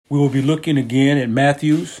We will be looking again at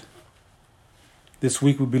Matthew's. This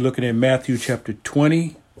week we'll be looking at Matthew chapter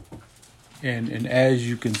 20. And as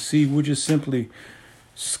you can see, we're just simply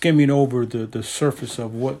skimming over the surface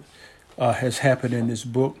of what has happened in this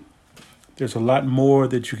book. There's a lot more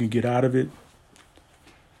that you can get out of it.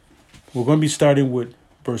 We're going to be starting with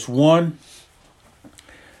verse 1.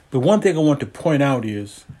 The one thing I want to point out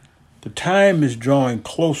is the time is drawing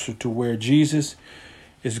closer to where Jesus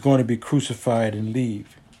is going to be crucified and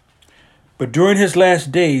leave. But during his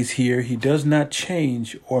last days here, he does not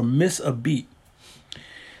change or miss a beat.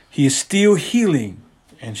 He is still healing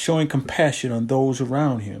and showing compassion on those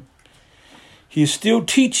around him. He is still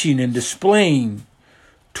teaching and displaying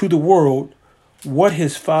to the world what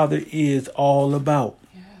his Father is all about.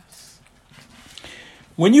 Yes.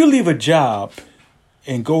 When you leave a job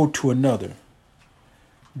and go to another,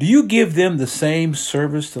 do you give them the same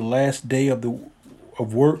service the last day of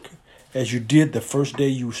work as you did the first day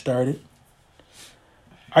you started?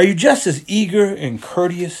 Are you just as eager and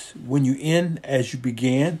courteous when you end as you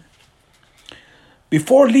began?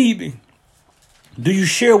 Before leaving, do you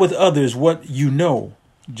share with others what you know,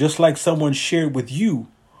 just like someone shared with you,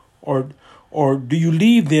 or do you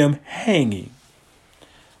leave them hanging?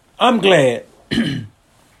 I'm glad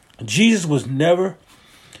Jesus has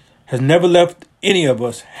never left any of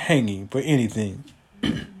us hanging for anything.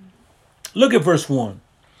 Look at verse 1.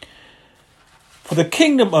 For the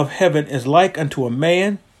kingdom of heaven is like unto a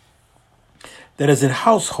man that is an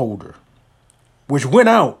householder, which went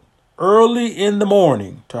out early in the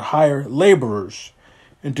morning to hire laborers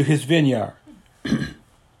into his vineyard.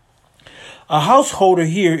 A householder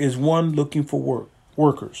here is one looking for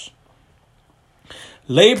workers.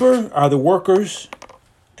 Labor are the workers,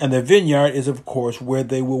 and the vineyard is, of course, where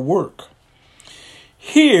they will work.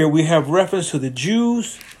 Here we have reference to the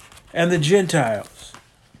Jews and the Gentiles.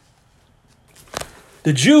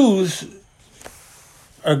 The Jews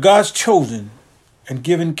are God's chosen and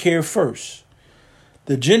given care first.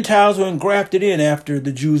 The Gentiles were engrafted in after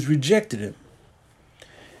the Jews rejected him.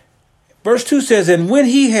 Verse 2 says, and when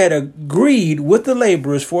he had agreed with the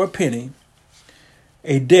laborers for a penny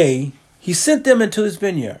a day, he sent them into his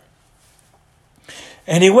vineyard.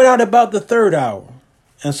 And he went out about the third hour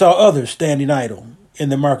and saw others standing idle in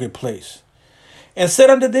the marketplace, and said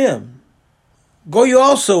unto them, go you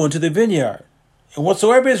also into the vineyard, and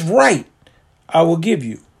whatsoever is right I will give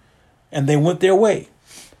you. And they went their way.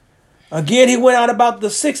 Again he went out about the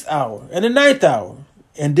 6th hour and the 9th hour,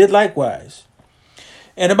 and did likewise.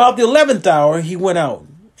 And about the 11th hour he went out,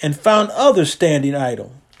 and found others standing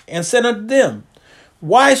idle, and said unto them,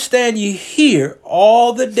 why stand ye here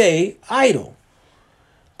all the day idle?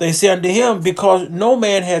 They said unto him, because no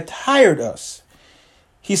man hath hired us.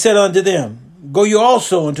 He said unto them, go you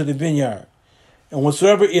also into the vineyard, and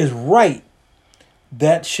whatsoever is right,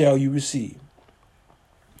 that shall you receive.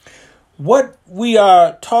 What we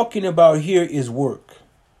are talking about here is work.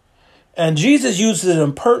 And Jesus uses an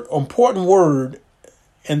important word,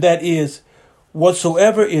 and that is,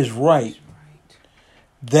 whatsoever is right,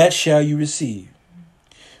 that shall you receive.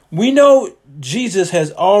 We know Jesus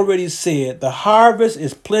has already said the harvest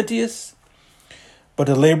is plenteous, but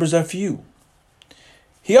the laborers are few.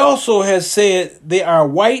 He also has said they are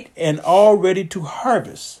white and all ready to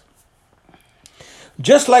harvest.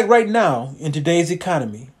 Just like right now in today's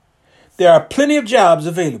economy, there are plenty of jobs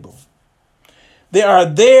available. They are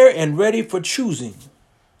there and ready for choosing,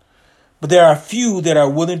 but there are few that are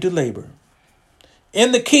willing to labor.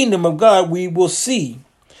 In the kingdom of God, we will see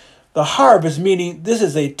the harvest, meaning this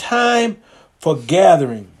is a time for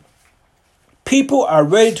gathering. People are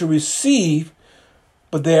ready to receive,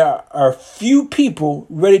 but there are few people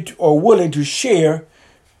ready to, or willing to share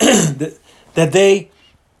that they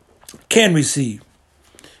can receive.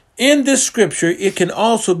 In this scripture, it can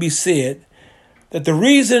also be said that the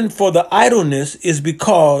reason for the idleness is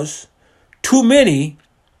because too many,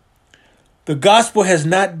 the gospel has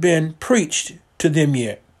not been preached to them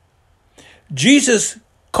yet. Jesus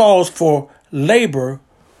calls for labor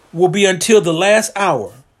will be until the last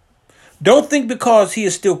hour. Don't think because he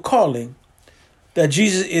is still calling that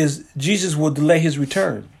Jesus will delay his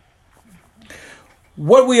return.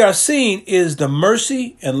 What we are seeing is the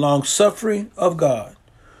mercy and long suffering of God,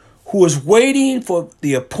 who is waiting for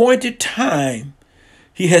the appointed time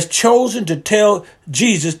he has chosen to tell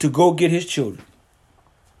Jesus to go get his children.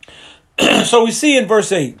 So we see in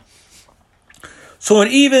verse 8, so when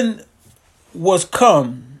even was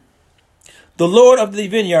come, the Lord of the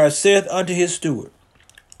vineyard saith unto his steward,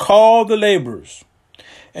 call the laborers,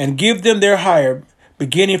 and give them their hire,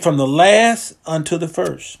 beginning from the last unto the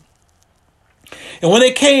first. And when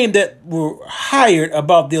they came that were hired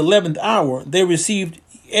about the 11th hour, they received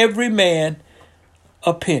every man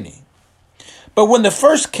a penny. But when the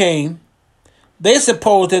first came, they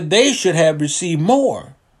supposed that they should have received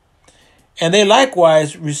more. And they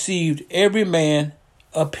likewise received every man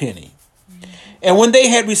a penny. And when they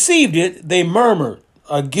had received it, they murmured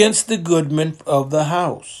against the goodman of the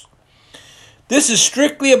house. This is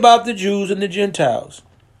strictly about the Jews and the Gentiles.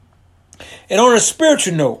 And on a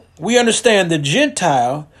spiritual note, we understand the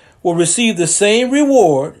Gentile will receive the same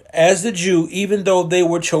reward as the Jew, even though they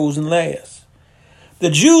were chosen last. The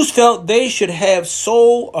Jews felt they should have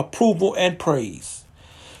sole approval and praise.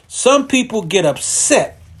 Some people get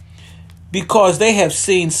upset because they have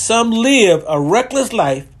seen some live a reckless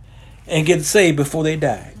life and get saved before they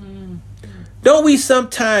die. Don't we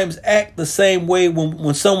sometimes act the same way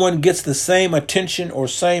when someone gets the same attention or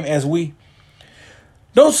same as we?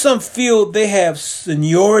 Don't some feel they have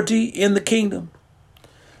seniority in the kingdom?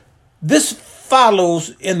 This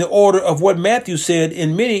follows in the order of what Matthew said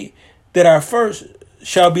in many, that our first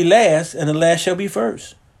shall be last and the last shall be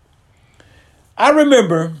first. I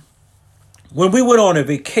remember when we went on a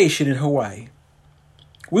vacation in Hawaii.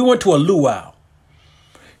 We went to a luau.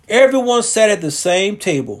 Everyone sat at the same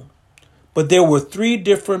table, but there were 3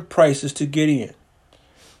 different prices to get in.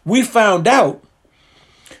 We found out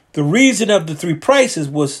the reason of the 3 prices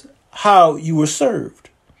was how you were served.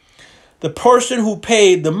 The person who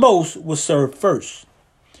paid the most was served first.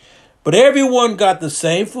 But everyone got the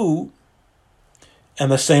same food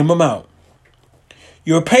and the same amount.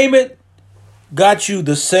 Your payment got you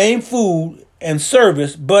the same food and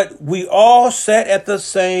service, but we all sat at the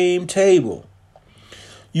same table.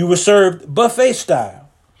 You were served buffet style.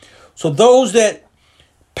 So those that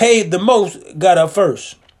paid the most got up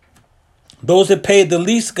first. Those that paid the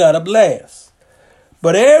least got up last.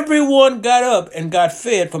 But everyone got up and got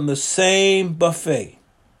fed from the same buffet.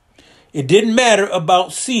 It didn't matter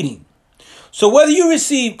about seating. So whether you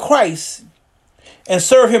received Christ and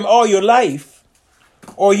serve him all your life,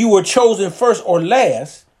 or you were chosen first or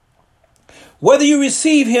last, whether you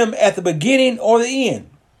receive him at the beginning or the end,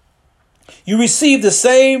 you receive the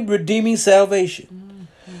same redeeming salvation.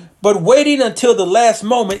 But waiting until the last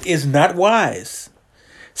moment is not wise,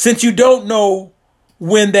 since you don't know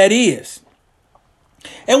when that is.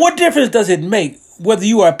 And what difference does it make whether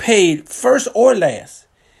you are paid first or last,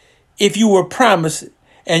 if you were promised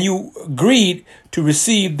and you agreed to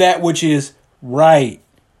receive that which is right?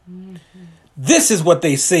 This is what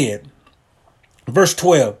they said. Verse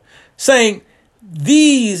 12, saying,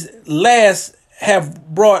 these last have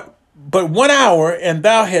brought but 1 hour, and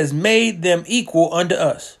thou hast made them equal unto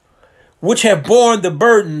us, which have borne the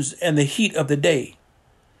burdens and the heat of the day.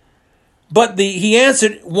 But he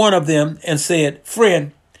answered one of them and said,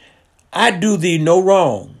 friend, I do thee no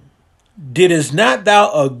wrong. Didst not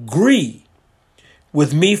thou agree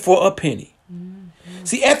with me for a penny?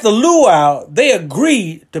 See, at the luau, they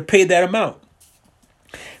agreed to pay that amount.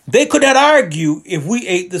 They could not argue if we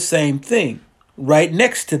ate the same thing right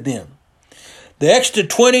next to them. The extra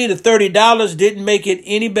 $20 to $30 didn't make it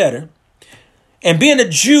any better. And being a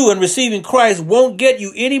Jew and receiving Christ won't get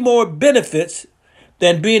you any more benefits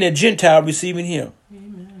than being a Gentile receiving him.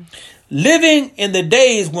 Amen. Living in the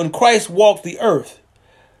days when Christ walked the earth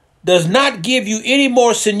does not give you any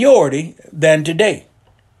more seniority than today.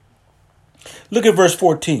 Look at verse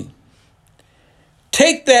 14.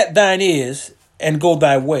 Take that thine is and go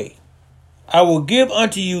thy way. I will give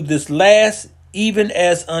unto you this last, even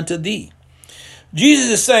as unto thee. Jesus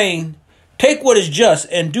is saying, take what is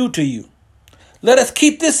just and due to you. Let us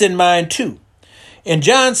keep this in mind too. In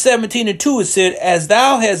John 17:2, it said, as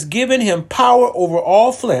thou hast given him power over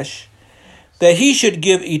all flesh, that he should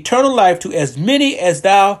give eternal life to as many as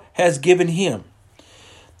thou hast given him.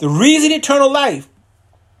 The reason eternal life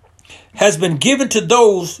has been given to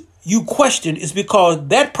those you question is because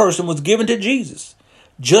that person was given to Jesus,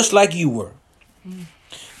 just like you were.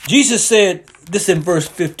 Jesus said this in verse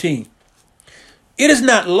 15. It is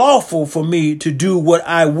not lawful for me to do what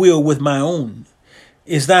I will with my own.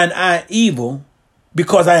 Is thine eye evil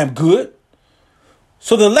because I am good?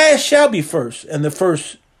 So the last shall be first, and the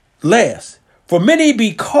first last. For many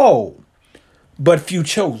be called, but few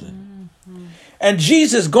chosen. And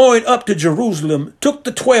Jesus, going up to Jerusalem, took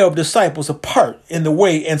the 12 disciples apart in the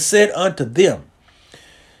way and said unto them,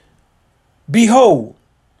 behold,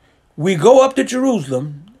 we go up to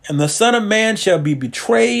Jerusalem, and the Son of Man shall be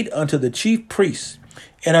betrayed unto the chief priests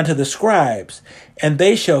and unto the scribes, and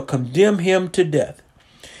they shall condemn him to death,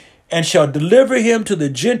 and shall deliver him to the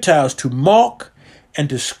Gentiles to mock and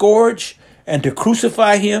to scourge and to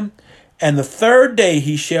crucify him, and the third day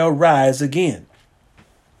he shall rise again.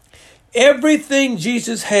 Everything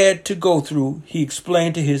Jesus had to go through, he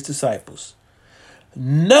explained to his disciples.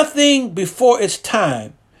 Nothing before its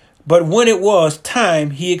time, but when it was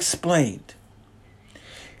time, he explained.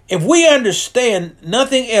 If we understand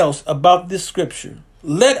nothing else about this scripture,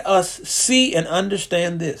 let us see and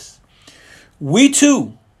understand this. We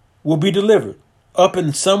too will be delivered up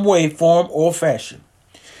in some way, form, or fashion.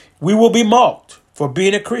 We will be mocked for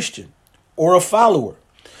being a Christian or a follower.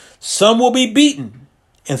 Some will be beaten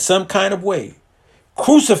in some kind of way,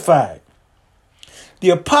 crucified. The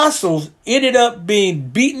apostles ended up being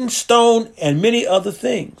beaten, stoned, and many other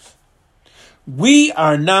things. We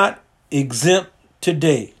are not exempt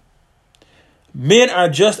today. Men are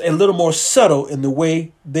just a little more subtle in the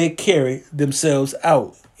way they carry themselves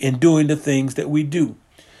out in doing the things that we do.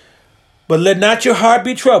 But let not your heart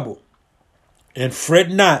be troubled, and fret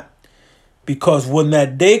not, because when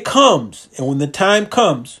that day comes and when the time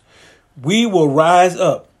comes, we will rise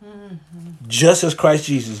up just as Christ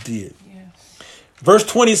Jesus did. Yes. Verse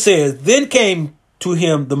 20 says, Then came to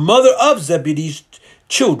him the mother of Zebedee's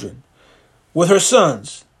children with her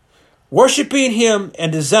sons, worshiping him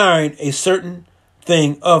and desiring a certain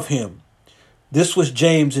thing of him. This was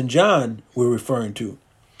James and John we're referring to.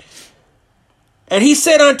 And he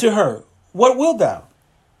said unto her, What wilt thou?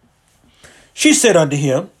 She said unto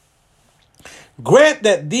him, Grant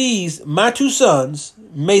that these my two sons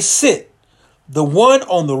may sit, the one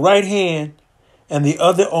on the right hand and the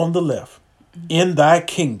other on the left, in thy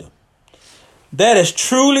kingdom. That is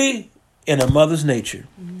truly in a mother's nature.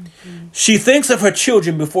 She thinks of her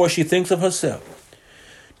children before she thinks of herself.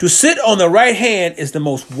 To sit on the right hand is the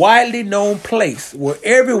most widely known place where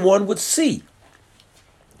everyone would see.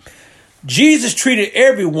 Jesus treated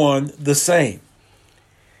everyone the same.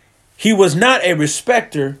 He was not a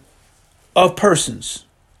respecter of persons.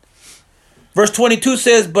 Verse 22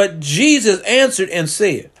 says, But Jesus answered and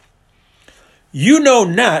said, You know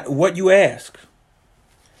not what you ask.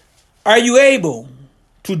 Are you able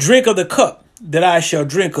to drink of the cup that I shall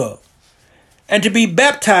drink of, and to be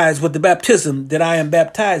baptized with the baptism that I am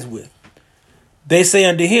baptized with? They say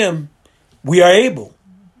unto him, We are able.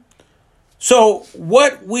 So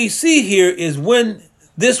what we see here is when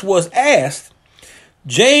this was asked,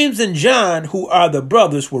 James and John, who are the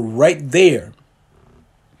brothers, were right there.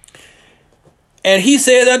 And he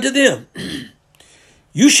said unto them,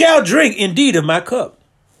 You shall drink indeed of my cup,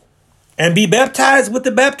 and be baptized with the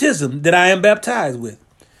baptism that I am baptized with.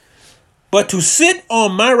 But to sit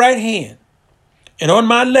on my right hand and on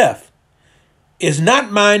my left is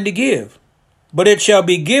not mine to give, but it shall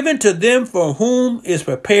be given to them for whom is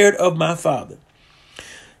prepared of my Father.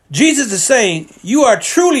 Jesus is saying, you are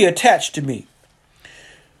truly attached to me.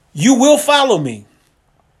 You will follow me.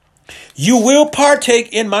 You will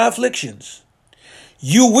partake in my afflictions.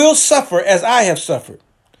 You will suffer as I have suffered.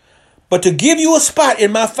 But to give you a spot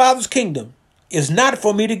in my Father's kingdom is not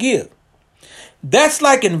for me to give. That's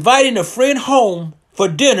like inviting a friend home for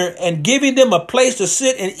dinner and giving them a place to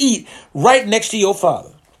sit and eat right next to your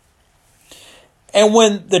Father. And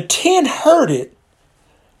when the 10 heard it,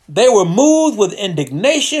 they were moved with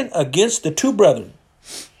indignation against the two brethren.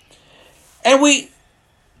 And we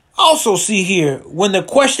also see here, when the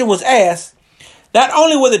question was asked, not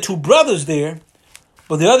only were the two brothers there,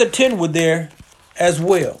 but the other 10 were there as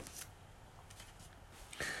well.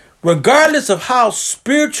 Regardless of how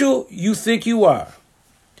spiritual you think you are,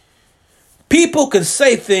 people can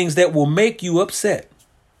say things that will make you upset.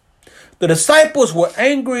 The disciples were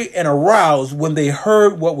angry and aroused when they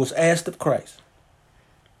heard what was asked of Christ.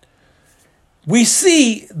 We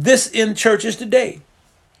see this in churches today,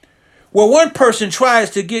 where one person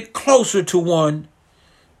tries to get closer to one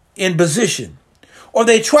in position, or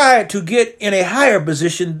they try to get in a higher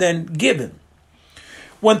position than given.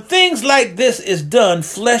 When things like this is done,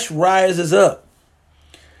 flesh rises up.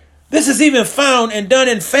 This is even found and done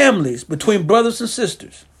in families between brothers and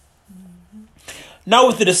sisters. Now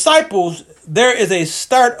with the disciples, there is a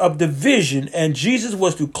start of division, and Jesus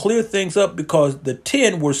was to clear things up because the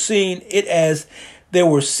 10 were seeing it as they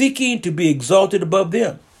were seeking to be exalted above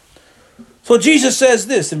them. So Jesus says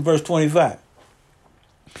this in verse 25.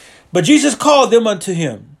 But Jesus called them unto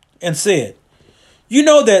him and said, You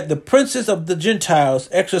know that the princes of the Gentiles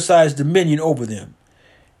exercise dominion over them,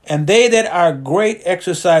 and they that are great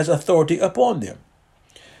exercise authority upon them.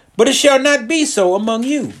 But it shall not be so among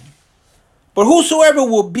you. But whosoever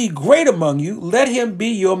will be great among you, let him be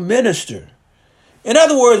your minister. In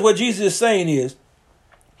other words, what Jesus is saying is,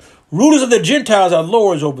 rulers of the Gentiles are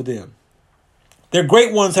lords over them. Their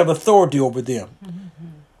great ones have authority over them. Mm-hmm.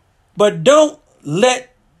 But don't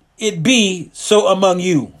let it be so among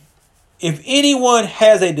you. If anyone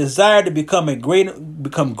has a desire to become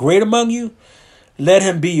great among you, let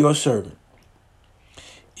him be your servant.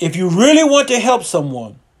 If you really want to help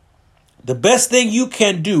someone, the best thing you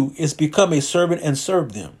can do is become a servant and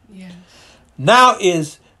serve them. Yes. Now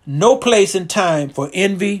is no place and time for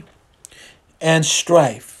envy and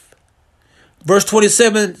strife. Verse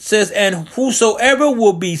 27 says, and whosoever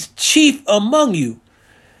will be chief among you,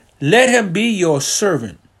 let him be your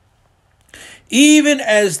servant. Even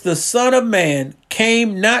as the Son of Man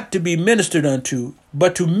came not to be ministered unto,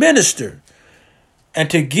 but to minister and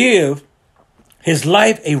to give his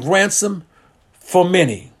life a ransom for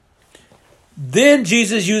many. Then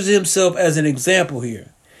Jesus uses himself as an example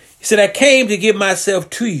here. He said, I came to give myself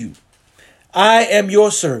to you. I am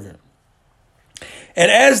your servant. And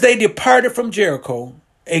as they departed from Jericho,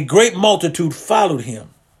 a great multitude followed him.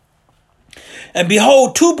 And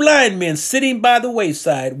behold, two blind men sitting by the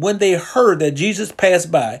wayside, when they heard that Jesus passed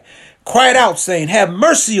by, cried out, saying, have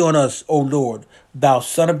mercy on us, O Lord, thou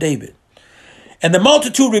Son of David. And the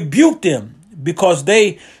multitude rebuked them, because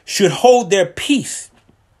they should hold their peace.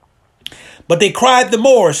 But they cried the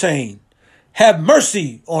more, saying, have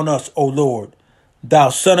mercy on us, O Lord, thou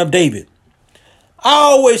Son of David. I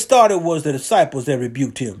always thought it was the disciples that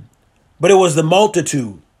rebuked him, but it was the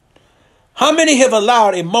multitude. How many have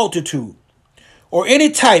allowed a multitude or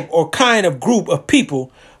any type or kind of group of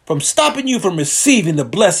people from stopping you from receiving the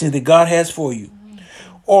blessings that God has for you,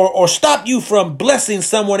 or stop you from blessing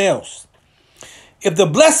someone else? If the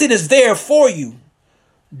blessing is there for you,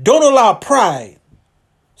 don't allow pride,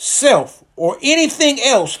 self, or anything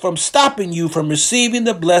else from stopping you from receiving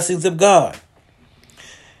the blessings of God.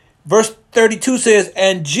 Verse 32 says,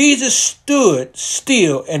 and Jesus stood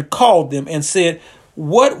still and called them and said,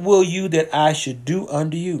 what will you that I should do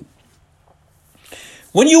unto you?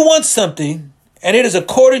 When you want something and it is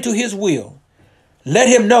according to his will, let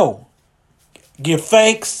him know, give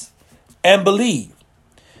thanks and believe.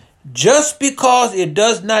 Just because it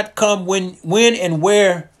does not come when and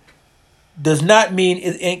where does not mean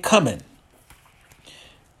it ain't coming.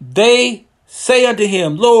 They say unto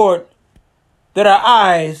him, Lord, that our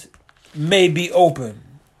eyes may be open.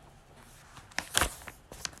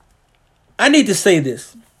 I need to say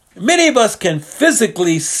this. Many of us can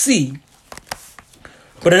physically see,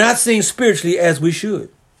 but are not seeing spiritually as we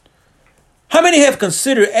should. How many have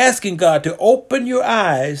considered asking God to open your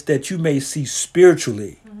eyes that you may see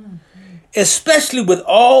spiritually, especially with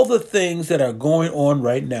all the things that are going on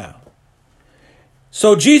right now?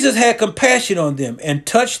 So Jesus had compassion on them and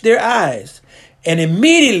touched their eyes, and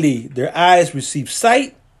immediately their eyes received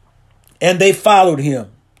sight, and they followed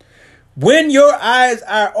him. When your eyes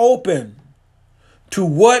are open to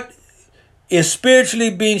what is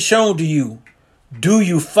spiritually being shown to you, do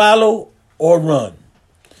you follow or run?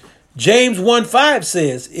 James 1:5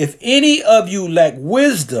 says, if any of you lack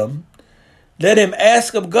wisdom, let him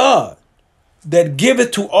ask of God, that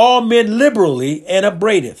giveth to all men liberally and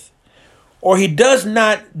upbraideth, or he does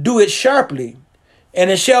not do it sharply, and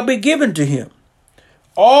it shall be given to him.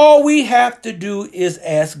 All we have to do is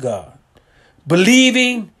ask God,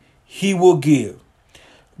 believing he will give.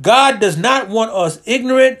 God does not want us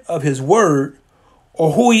ignorant of his word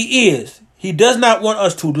or who he is. He does not want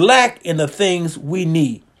us to lack in the things we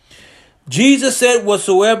need. Jesus said,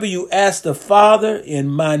 whatsoever you ask the Father in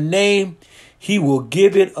my name, he will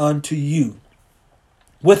give it unto you.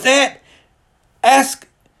 With that, ask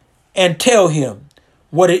and tell him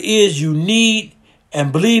what it is you need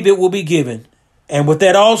and believe it will be given. And with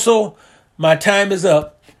that also, my time is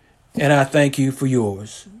up, and I thank you for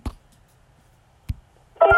yours.